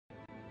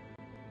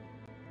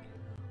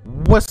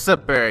What's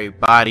up,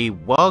 everybody?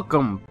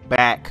 Welcome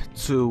back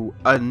to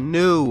a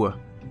new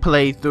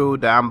playthrough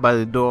that I'm about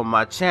to do on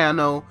my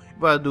channel.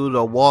 About to do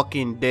the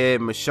Walking Dead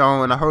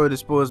Michonne. I heard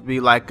it's supposed to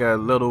be like a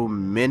little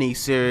mini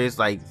series,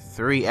 like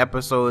 3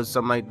 episodes,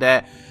 something like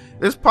that.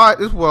 This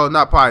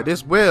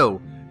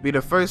will be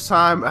the first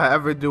time I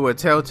ever do a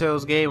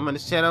Telltale's game on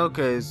this channel,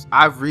 because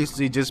I've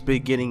recently just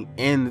been getting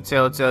into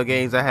Telltale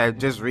games. I had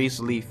just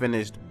recently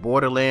finished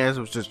Borderlands,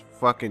 which is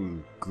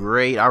fucking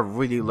great. I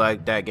really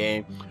like that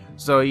game.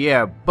 So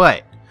yeah,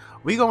 but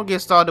we gonna get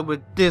started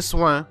with this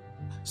one,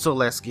 so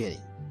let's get it.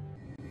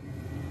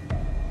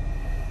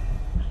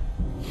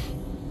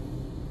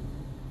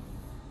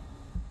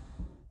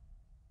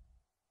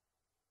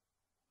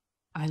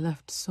 I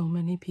left so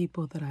many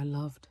people that I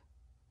loved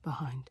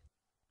behind.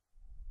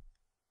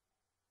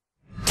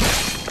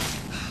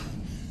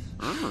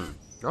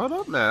 Hold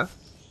up now.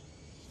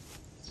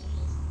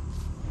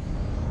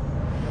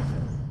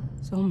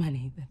 So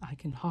many that I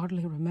can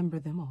hardly remember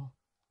them all.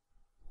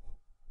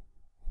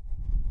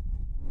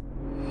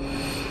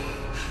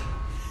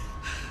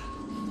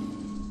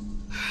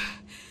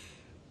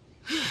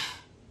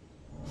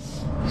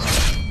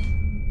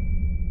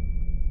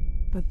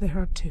 But there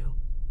are 2.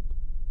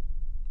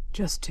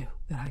 Just 2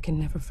 that I can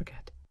never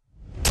forget.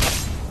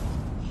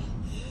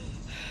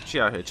 She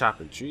out here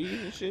chopping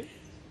trees and shit.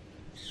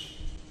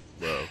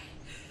 Bro.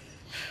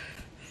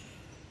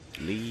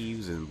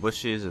 Leaves and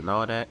bushes and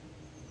all that.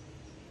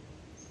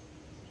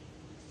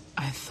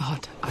 I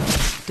thought I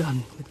was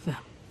done with them.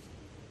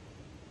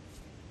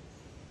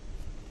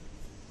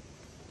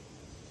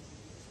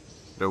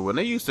 But when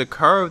they used to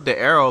curve the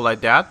arrow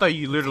like that, I thought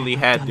you literally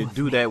had to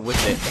do that with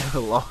the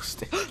analog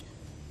stick.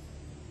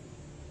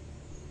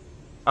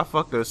 I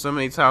fucked up so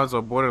many times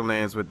on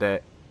Borderlands with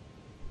that.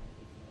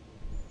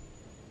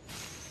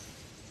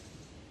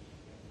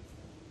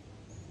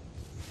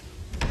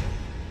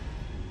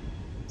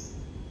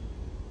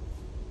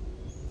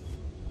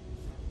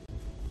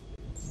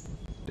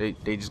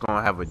 They just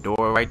gonna have a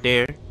door right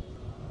there.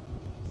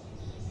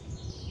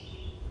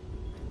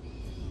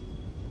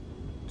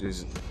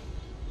 Just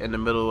in the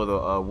middle of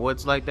the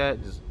woods like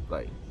that. Just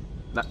like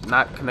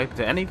not connected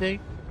to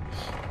anything.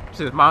 This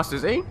is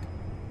Monsters Inc.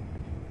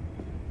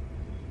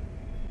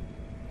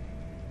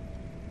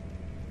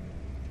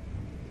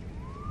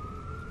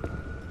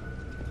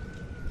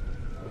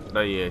 Oh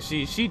yeah,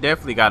 she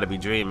definitely gotta be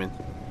dreaming.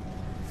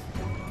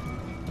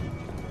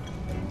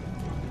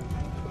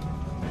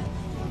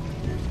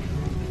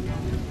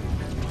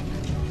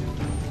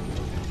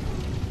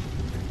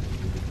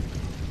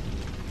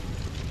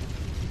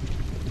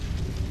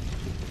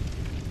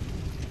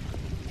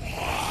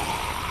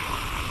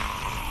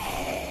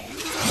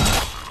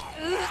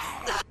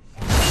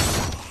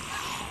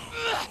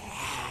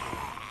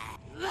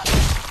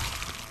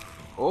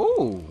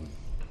 Oh,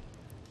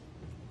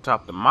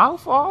 chop the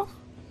mouth off?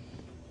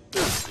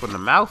 Putting the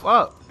mouth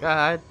up.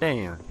 God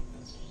damn.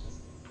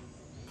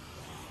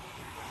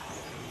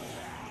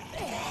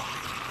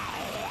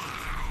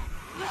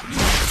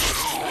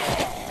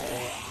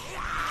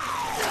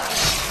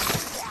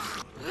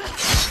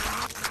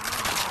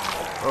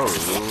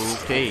 Oh,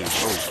 okay. Oh,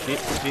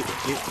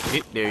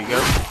 shit. There you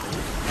go.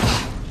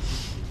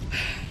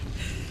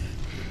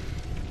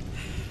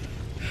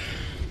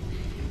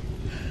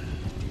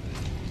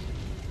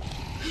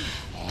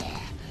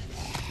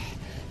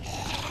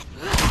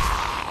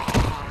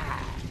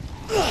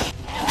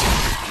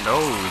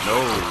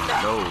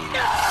 No.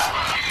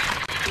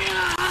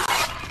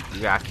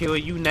 Yeah, I kill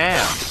you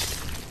now.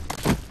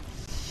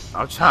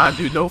 I'm trying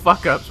to do no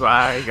fuck ups, but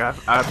I got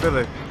a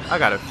feeling I'm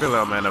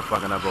gonna end up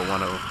fucking up on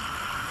one of them.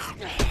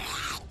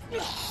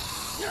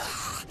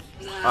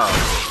 Oh.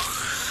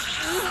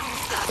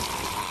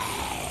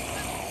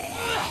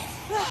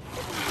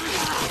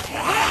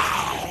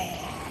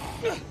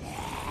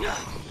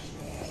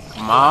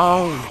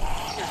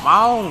 Come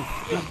on,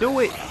 just do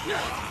it.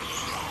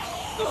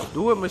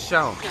 Do it,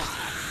 Michonne.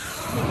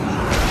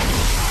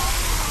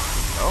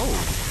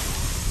 Oh.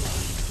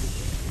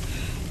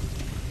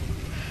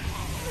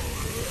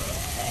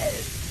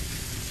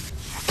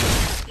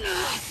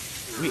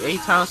 We 8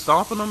 times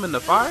stomping them in the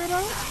fire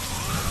though?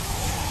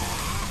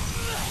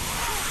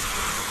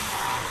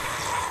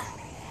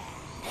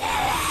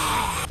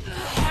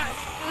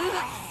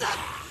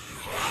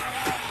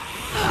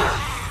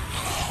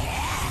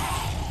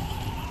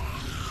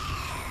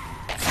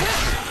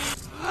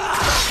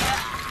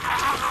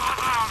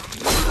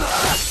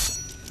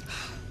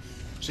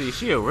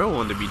 She a real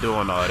one to be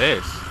doing all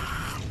this.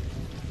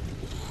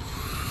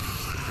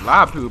 A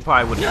lot of people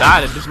probably would have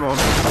died at this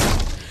moment.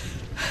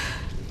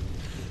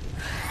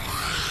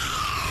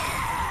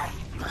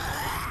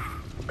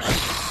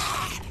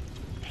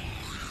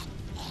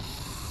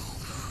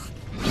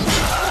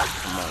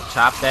 Come on,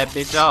 chop that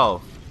bitch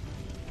off.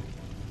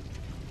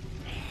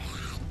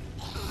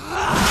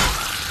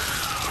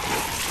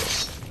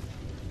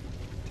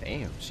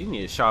 Damn, she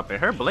need to sharpen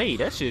her blade.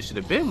 That shit should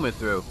have been went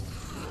through.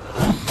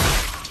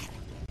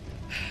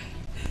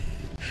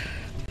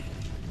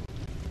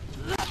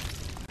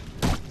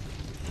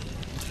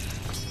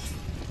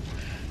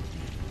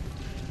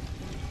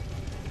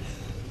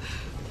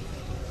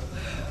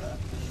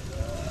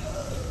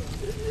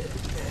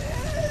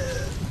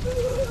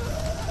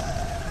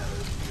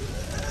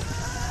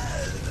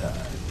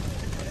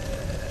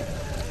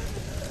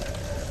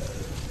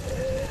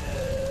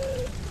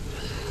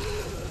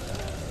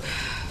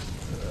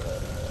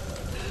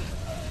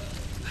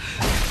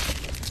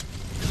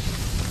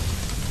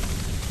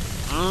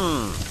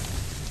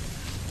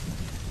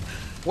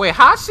 Wait,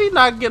 how she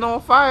not get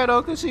on fire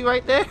though? Cause she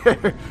right there.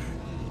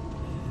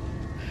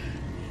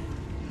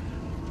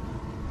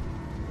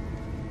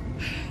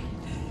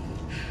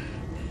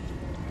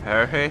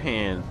 Had her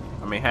hand,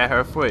 had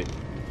her foot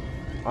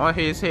on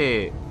his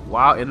head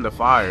while in the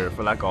fire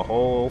for like a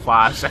whole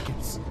 5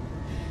 seconds.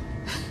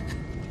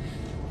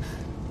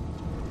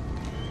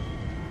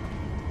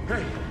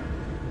 Hey,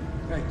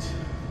 thanks.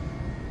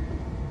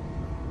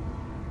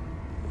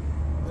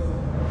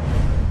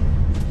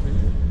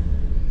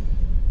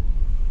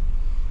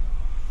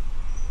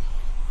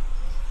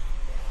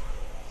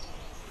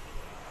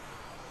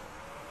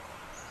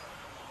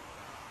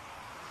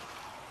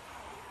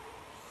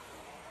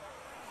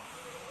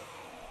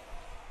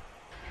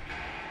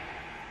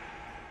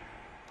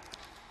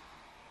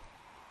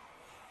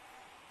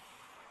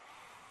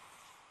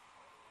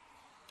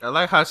 I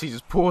like how she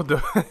just pulled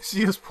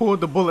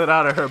the bullet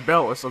out of her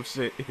belt or some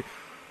shit.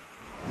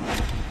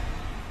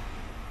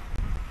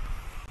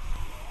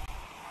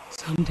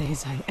 Some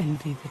days I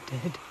envy the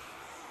dead.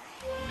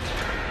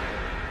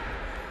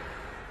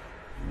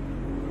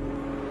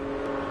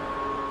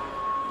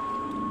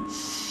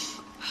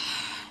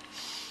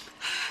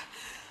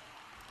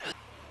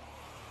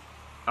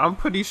 I'm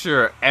pretty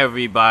sure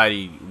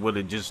everybody would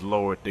have just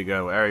lowered the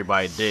gun.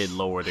 Everybody did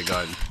lower the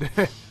gun.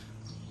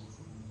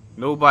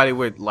 Nobody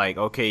would like,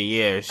 okay,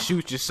 yeah,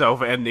 shoot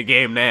yourself and end the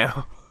game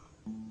now.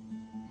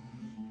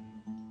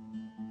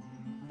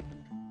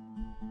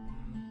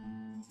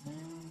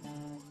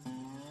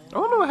 I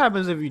don't know what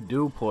happens if you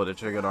do pull the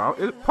trigger though.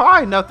 It's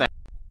probably nothing.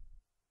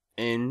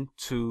 In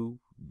Too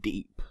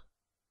Deep.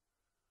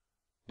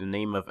 The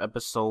name of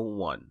episode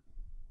 1.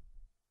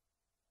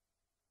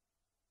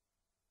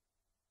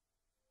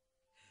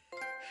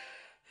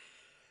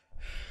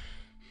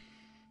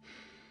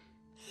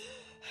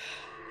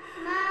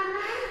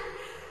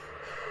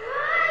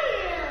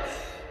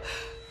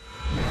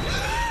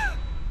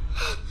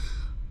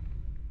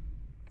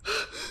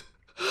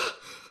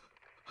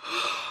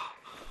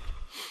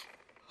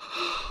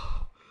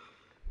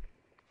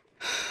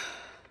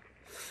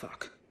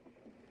 Fuck.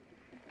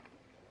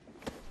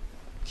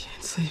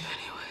 Can't sleep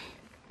anyway.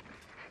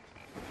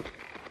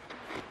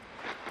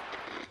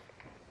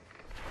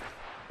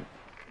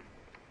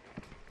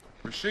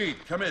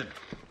 Rashid, come in.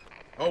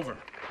 Over.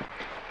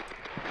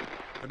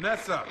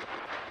 Vanessa,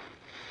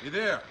 you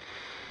there?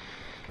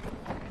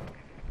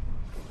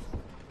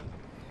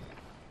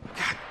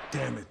 God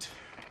damn it.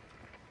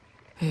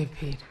 Hey,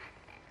 Pete.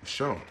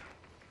 Michonne,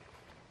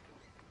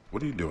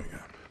 what are you doing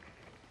up?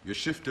 Your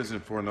shift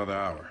isn't for another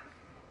hour.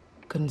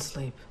 Couldn't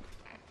sleep.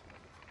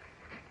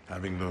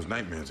 Having those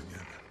nightmares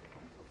again.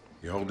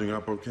 You holding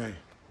up okay?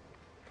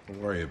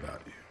 Don't worry about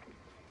you.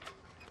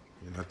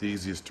 You're not the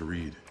easiest to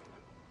read.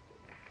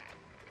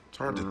 It's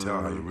hard to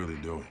tell how you're really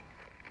doing.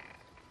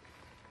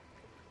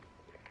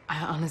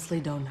 I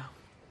honestly don't know.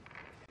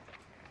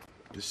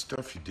 This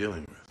stuff you're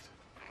dealing with,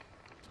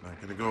 it's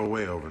not gonna go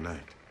away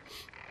overnight.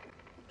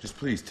 Just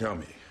please tell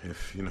me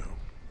if,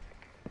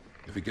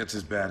 if it gets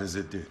as bad as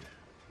it did.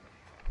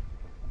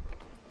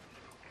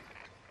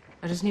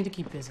 I just need to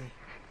keep busy.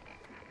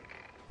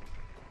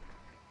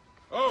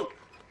 Oak!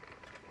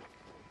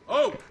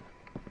 Oak!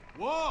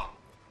 What?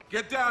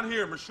 Get down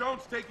here.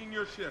 Michonne's taking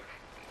your shift.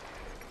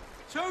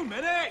 2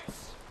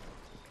 minutes!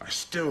 I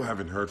still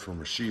haven't heard from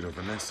Rashid or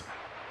Vanessa.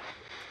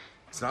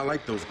 It's not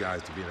like those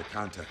guys to be in a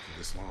contact for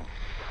this long.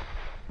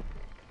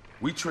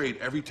 We trade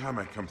every time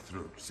I come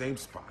through. Same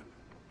spot.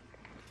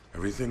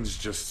 Everything's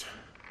just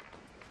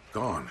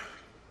gone.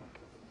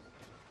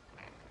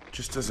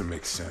 Just doesn't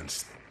make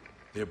sense.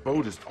 Their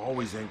boat is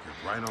always anchored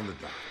right on the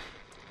dock.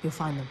 You'll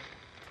find them.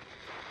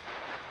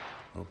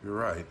 Hope you're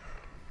right.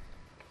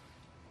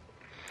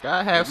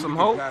 Gotta have some We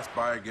can hope. pass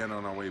by again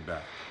on our way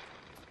back.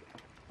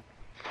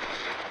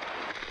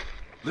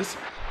 Listen.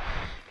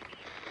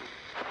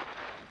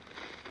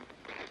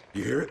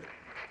 You hear it?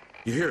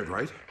 You hear it,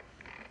 right?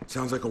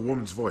 Sounds like a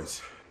woman's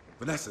voice.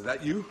 Vanessa,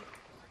 that you?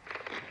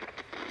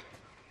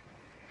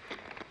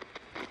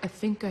 I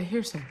think I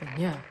hear something,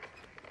 yeah.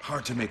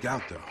 Hard to make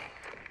out, though.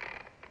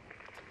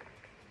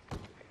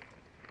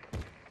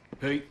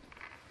 Pete?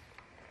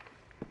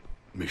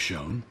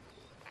 Michonne?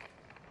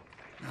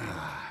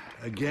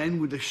 Again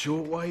with the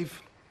shortwave?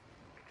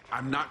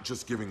 I'm not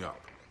just giving up.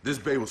 This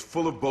bay was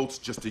full of boats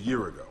just a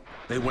year ago.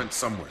 They went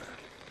somewhere.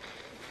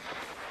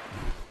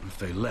 If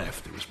they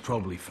left, it was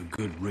probably for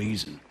good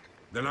reason.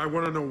 Then I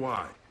want to know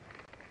why.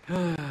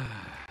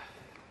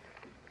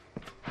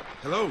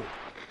 Hello?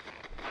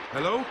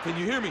 Hello? Can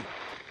you hear me?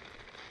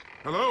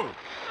 Hello?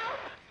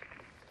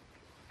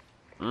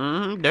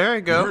 There you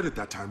You go. heard it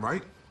that time,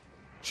 right?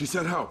 She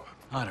said help.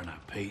 I don't know,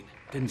 Pete.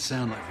 Didn't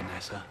sound like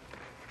Vanessa.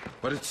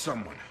 But it's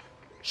someone.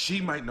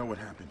 She might know what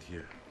happened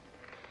here.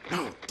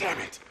 No, damn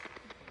it!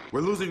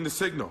 We're losing the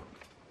signal.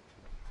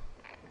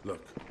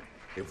 Look,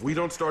 if we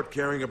don't start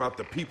caring about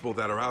the people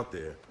that are out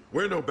there,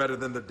 we're no better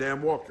than the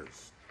damn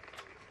walkers.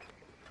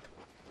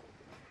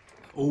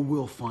 All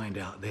we'll find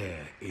out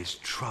there is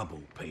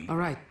trouble, Pete. All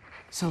right,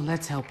 so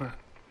let's help her.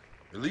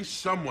 At least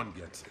someone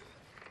gets it.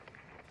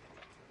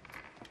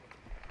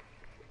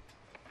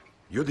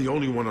 You're the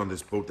only one on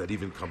this boat that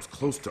even comes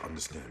close to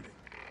understanding.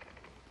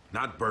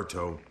 Not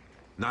Berto,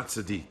 not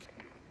Sadiq,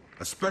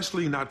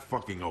 especially not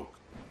fucking Oak.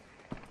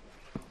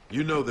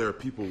 You know there are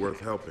people worth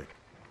helping.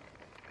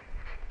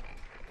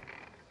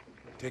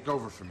 Take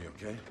over for me,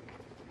 okay?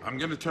 I'm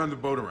gonna turn the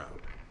boat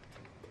around.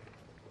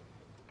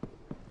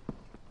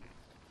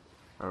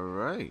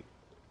 Alright.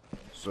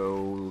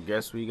 So,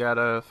 guess we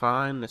gotta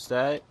find the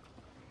stack.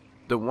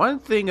 The one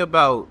thing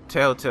about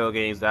Telltale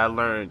games that I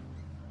learned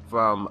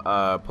from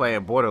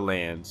playing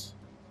Borderlands,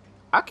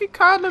 I can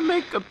kind of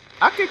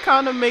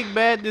make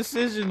bad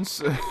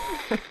decisions.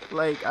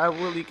 Like, I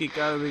really can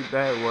kind of make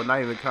bad, well,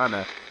 not even kind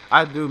of,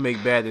 I do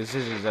make bad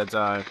decisions at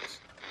times.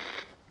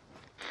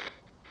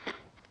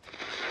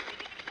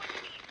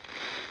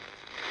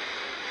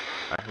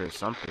 I heard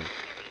something.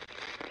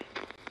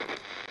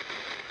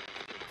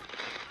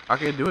 I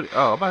can't do it.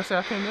 Oh, I'm about to say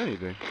I can't do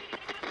anything.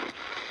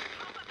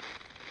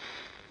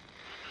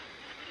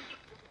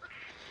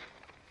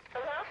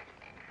 Hello?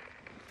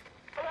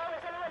 Hello,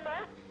 is anyone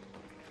there?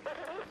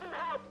 I need some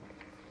help.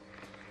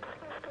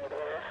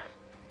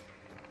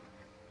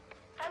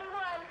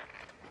 Anyone?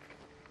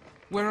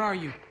 Where are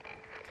you?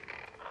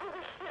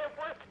 Holy shit,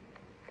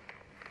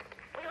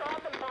 we're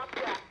on the mob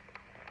jack.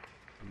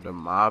 The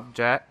mob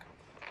jack?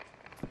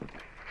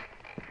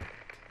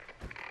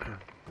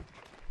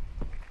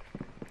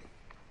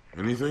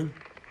 Anything?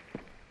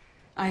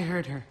 I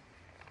heard her.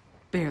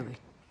 Barely.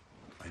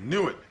 I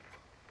knew it.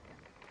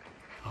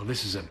 Oh,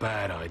 this is a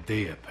bad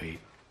idea, Pete.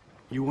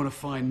 You want to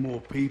find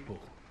more people.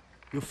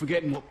 You're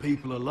forgetting what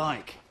people are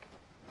like.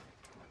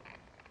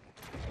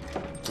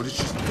 What did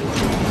you...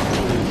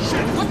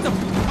 Shit, what the...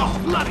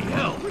 Oh, bloody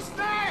hell! What's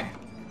that?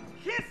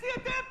 Can't see a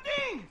damn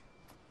thing!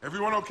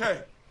 Everyone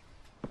okay?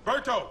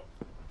 Berto!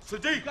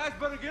 Sadiq! You guys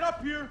better get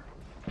up here.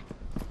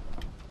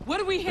 What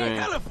do we hit? Dang.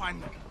 Hell if I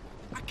know.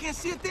 I can't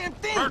see a damn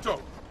thing. Berto!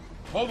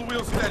 Hold the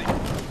wheel steady.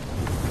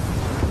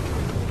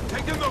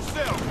 Take in those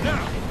sails,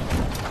 now!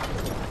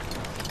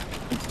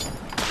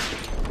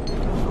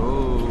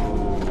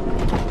 Oh.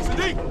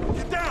 Sadiq,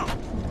 get down!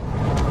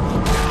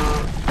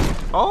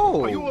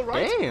 Oh, Are you all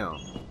right? damn.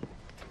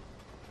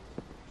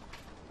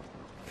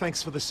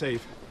 Thanks for the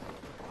save.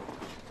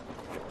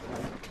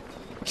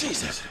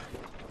 Jesus!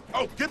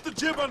 Oh, get the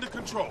jib under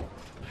control.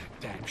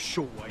 Damn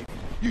shortwave.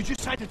 You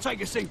just had to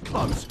take us in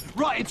close,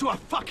 right into a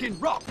fucking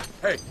rock.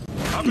 Hey,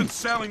 I've been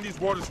sailing these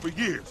waters for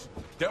years.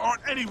 There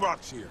aren't any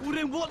rocks here. Well,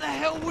 then what the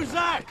hell was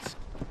that?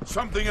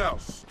 Something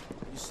else.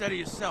 You said it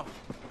yourself.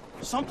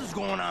 Something's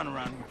going on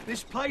around here.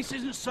 This place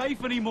isn't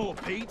safe anymore,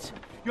 Pete.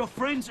 Your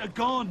friends are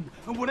gone,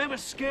 and whatever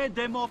scared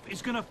them off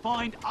is gonna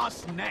find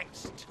us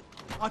next.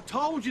 I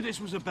told you this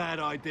was a bad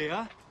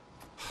idea.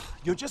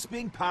 You're just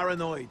being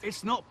paranoid.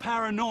 It's not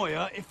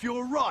paranoia if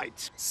you're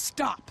right.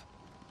 Stop.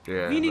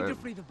 Yeah. We need that- to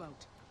free the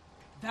boat.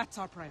 That's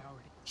our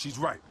priority. She's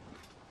right.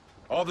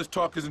 All this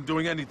talk isn't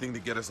doing anything to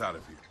get us out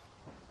of here.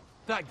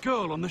 That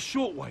girl on the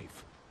shortwave.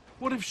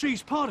 What if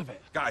she's part of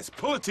it? Guys,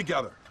 pull it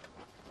together.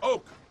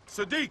 Oak,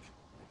 Sadiq,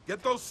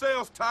 get those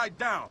sails tied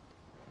down.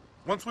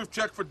 Once we've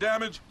checked for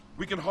damage,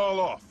 we can haul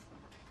off.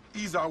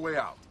 Ease our way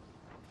out.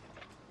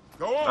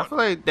 Go I on. feel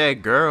like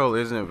that girl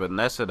isn't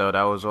Vanessa though.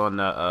 That was on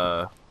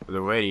the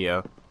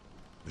radio.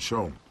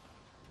 Michonne,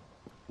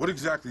 what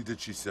exactly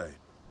did she say?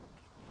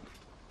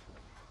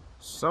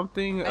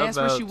 Something I about asked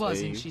where she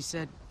was, a- and she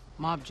said,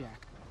 Mob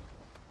Jack.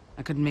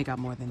 I couldn't make out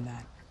more than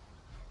that.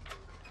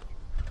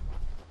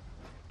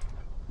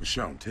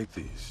 Michonne, take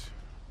these.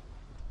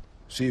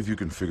 See if you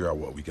can figure out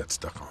what we got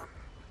stuck on.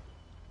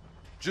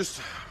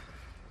 Just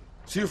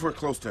see if we're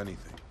close to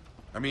anything.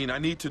 I mean, I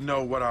need to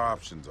know what our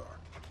options are.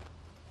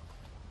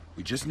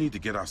 We just need to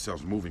get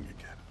ourselves moving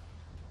again.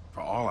 For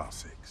all our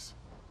sakes.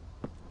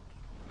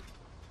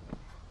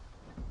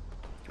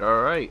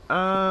 All right.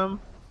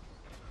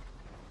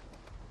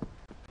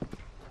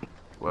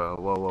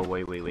 Whoa,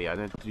 wait. I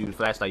didn't use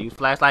flashlight. Use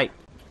flashlight.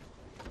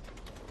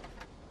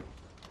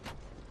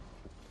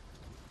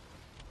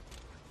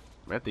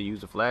 I have to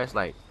use the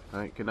flashlight. All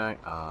right, can I?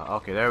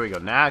 Okay, there we go.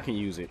 Now I can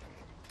use it.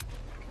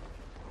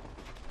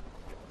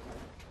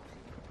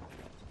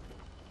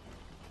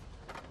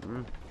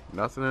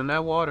 Nothing in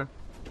that water.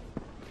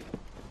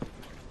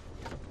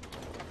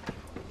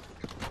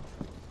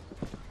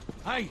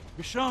 Hey,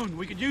 Michonne,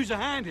 we could use a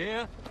hand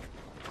here.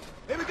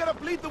 Hey, we gotta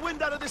bleed the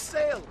wind out of this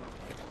sail.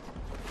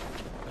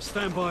 I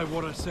stand by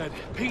what I said.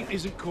 Pete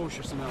isn't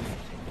cautious enough.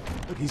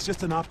 Look, he's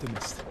just an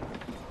optimist.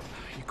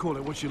 You call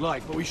it what you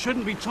like, but we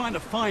shouldn't be trying to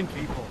find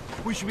people.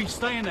 We should be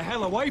staying the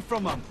hell away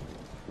from them.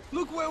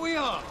 Look where we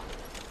are.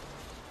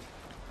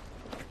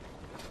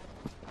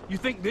 You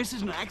think this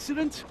is an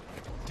accident?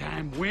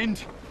 Damn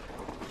wind.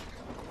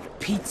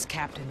 Pete's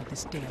captain of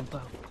this damn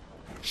boat.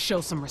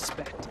 Show some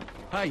respect.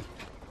 Hey,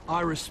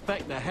 I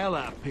respect the hell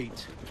out of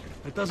Pete.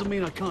 That doesn't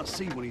mean I can't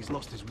see when he's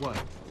lost his way.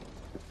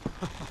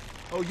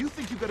 Oh, you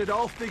think you got it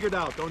all figured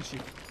out, don't you?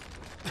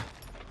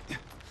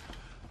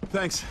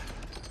 Thanks.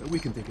 We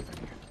can take it from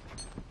here.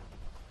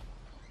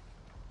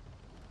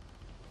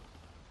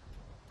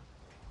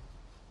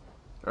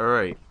 All right.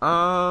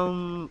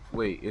 Alright,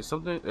 wait,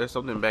 there's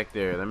something back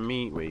there.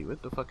 Wait,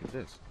 what the fuck is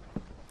this?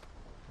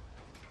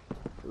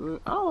 I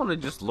don't want to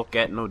just look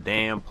at no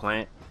damn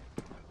plant.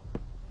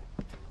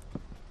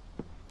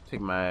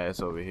 Take my ass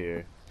over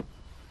here.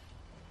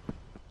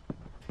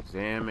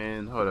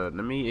 Examine, hold up,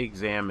 let me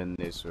examine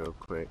this real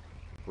quick.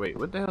 Wait,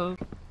 what the hell?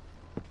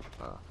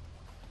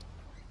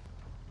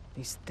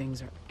 These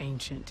things are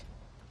ancient.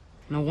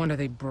 No wonder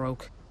they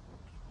broke.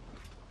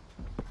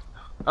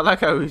 I like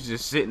how he was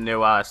just sitting there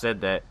while I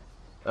said that.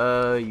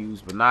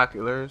 Use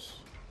binoculars.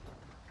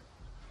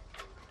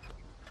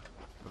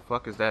 The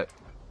fuck is that?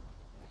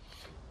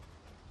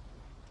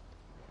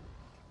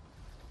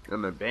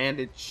 An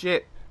abandoned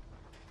ship,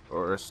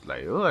 or it's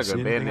like, look like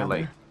an abandoned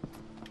like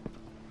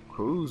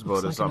cruise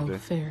boat or something. An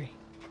old ferry.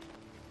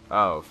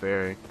 Oh,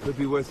 ferry. Could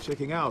be worth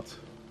checking out.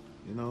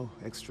 You know,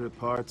 extra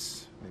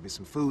parts, maybe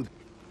some food.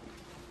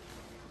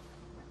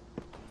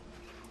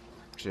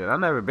 Shit, I've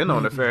never been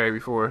on a ferry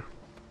before.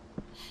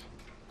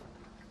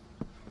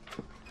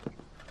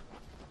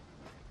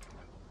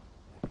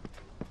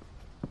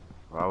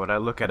 Why would I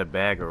look at a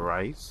bag of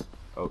rice?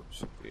 Oh,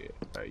 shit, yeah.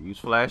 Alright, use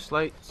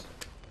flashlights.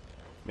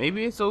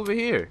 Maybe it's over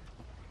here.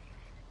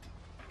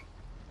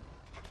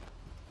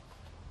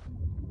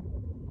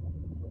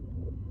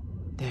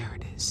 There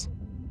it is.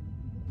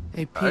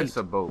 Hey, Pete. It's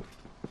a boat.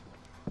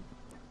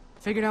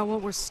 Figured out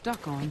what we're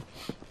stuck on.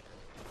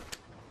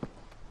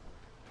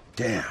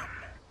 Damn.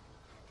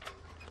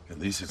 At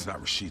least it's not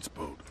Rashid's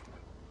boat.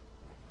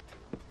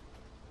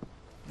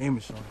 Hey,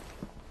 Michonne.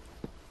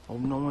 Hope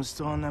no one's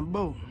still on that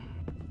boat.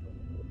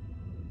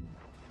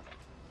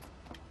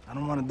 I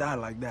don't want to die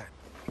like that.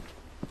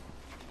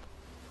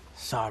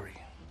 Sorry.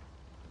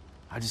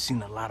 I just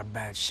seen a lot of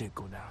bad shit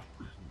go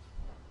down.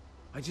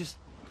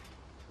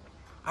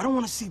 I don't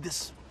want to see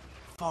this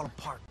fall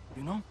apart,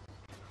 you know?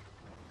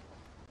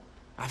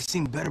 I've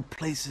seen better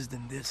places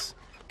than this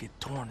get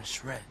torn to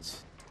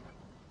shreds.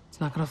 It's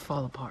not gonna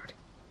fall apart.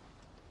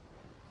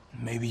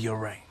 Maybe you're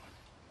right.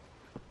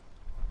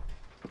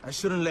 I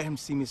shouldn't let him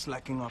see me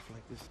slacking off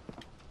like this.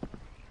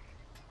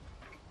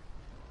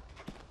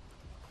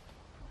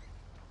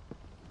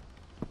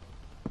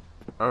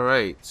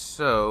 Alright,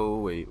 so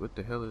wait, what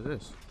the hell is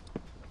this?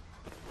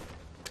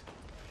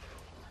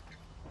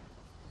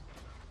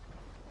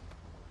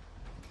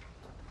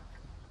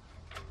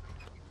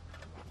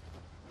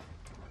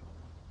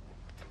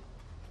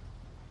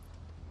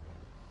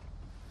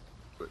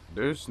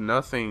 There's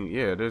nothing,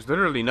 yeah, there's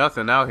literally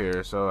nothing out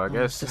here, so I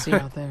guess To see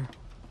out there.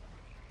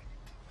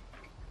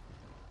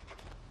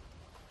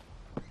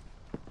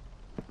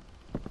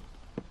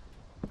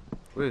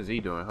 What is he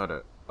doing? Hold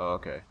up. Oh,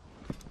 okay.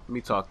 Let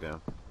me talk to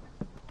him.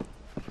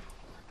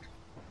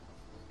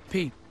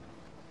 Pete,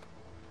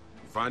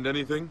 Find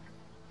anything?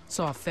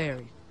 saw a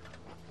ferry.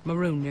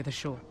 Maroon near the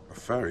shore. A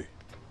ferry.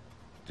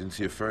 Didn't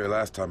see a ferry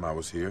last time I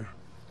was here.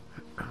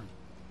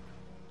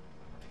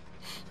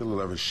 Tiller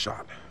lever's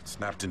shot.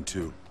 Snapped in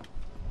two.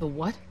 The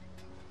what?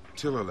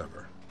 Tiller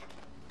lever.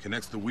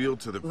 Connects the wheel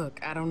to the... Look,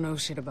 I don't know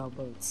shit about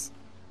boats.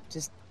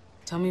 Just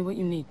tell me what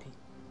you need, Pete.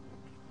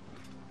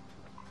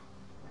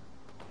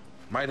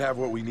 Might have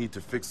what we need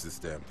to fix this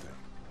damn thing.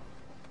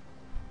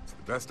 It's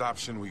the best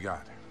option we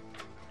got.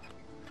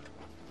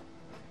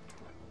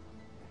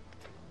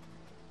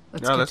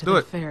 Let's Yeah, get let's to do the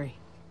it. ferry.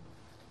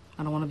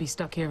 I don't want to be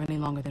stuck here any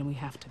longer than we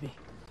have to be.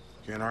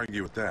 Can't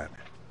argue with that.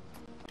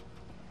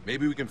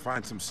 Maybe we can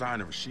find some sign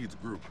of Rashid's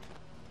group.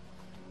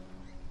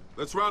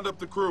 Let's round up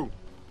the crew.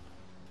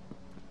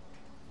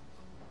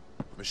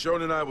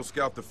 Michonne and I will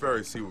scout the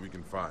ferry, see what we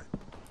can find.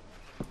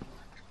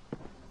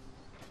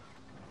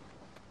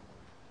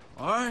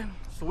 All right,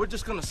 so we're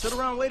just gonna sit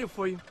around waiting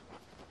for you.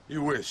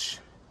 You wish.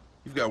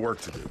 You've got work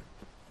to do.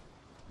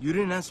 You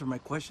didn't answer my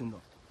question,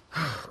 though.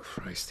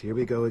 Christ, here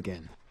we go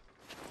again.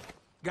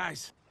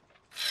 Guys,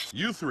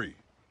 You three,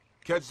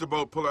 catch the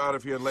boat, pull her out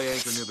of here, and lay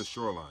anchor near the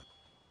shoreline.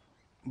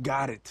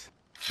 got it.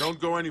 Don't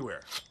go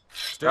anywhere.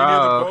 Stay near the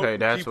Oh, boat okay,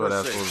 and that's keep what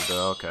her that's safe. supposed to do.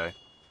 Okay.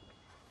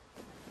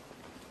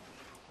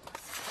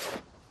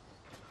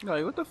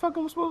 Like, what the fuck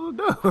am I supposed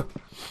to do?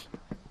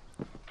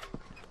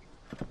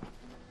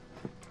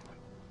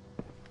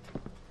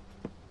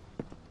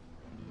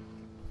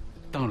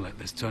 Don't let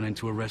this turn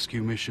into a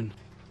rescue mission.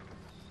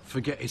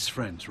 Forget his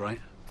friends,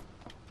 right?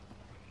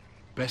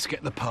 Best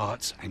get the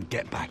parts and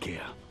get back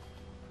here.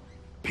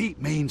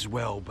 Pete means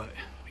well, but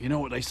you know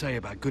what they say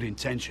about good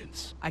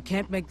intentions. I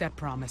can't make that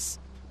promise.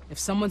 If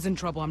someone's in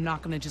trouble, I'm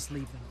not gonna just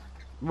leave them.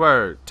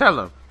 Word, tell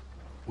him.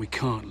 We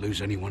can't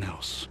lose anyone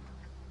else.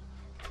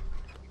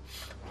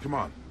 Come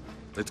on,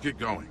 let's get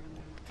going.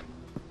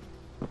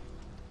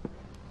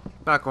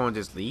 Not gonna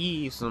just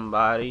leave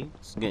somebody.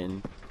 It's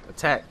getting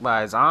attacked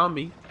by a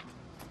zombie.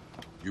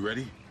 You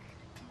ready?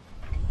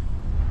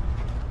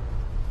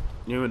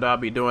 Even though I'll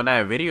be doing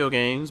that in video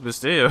games, but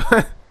still.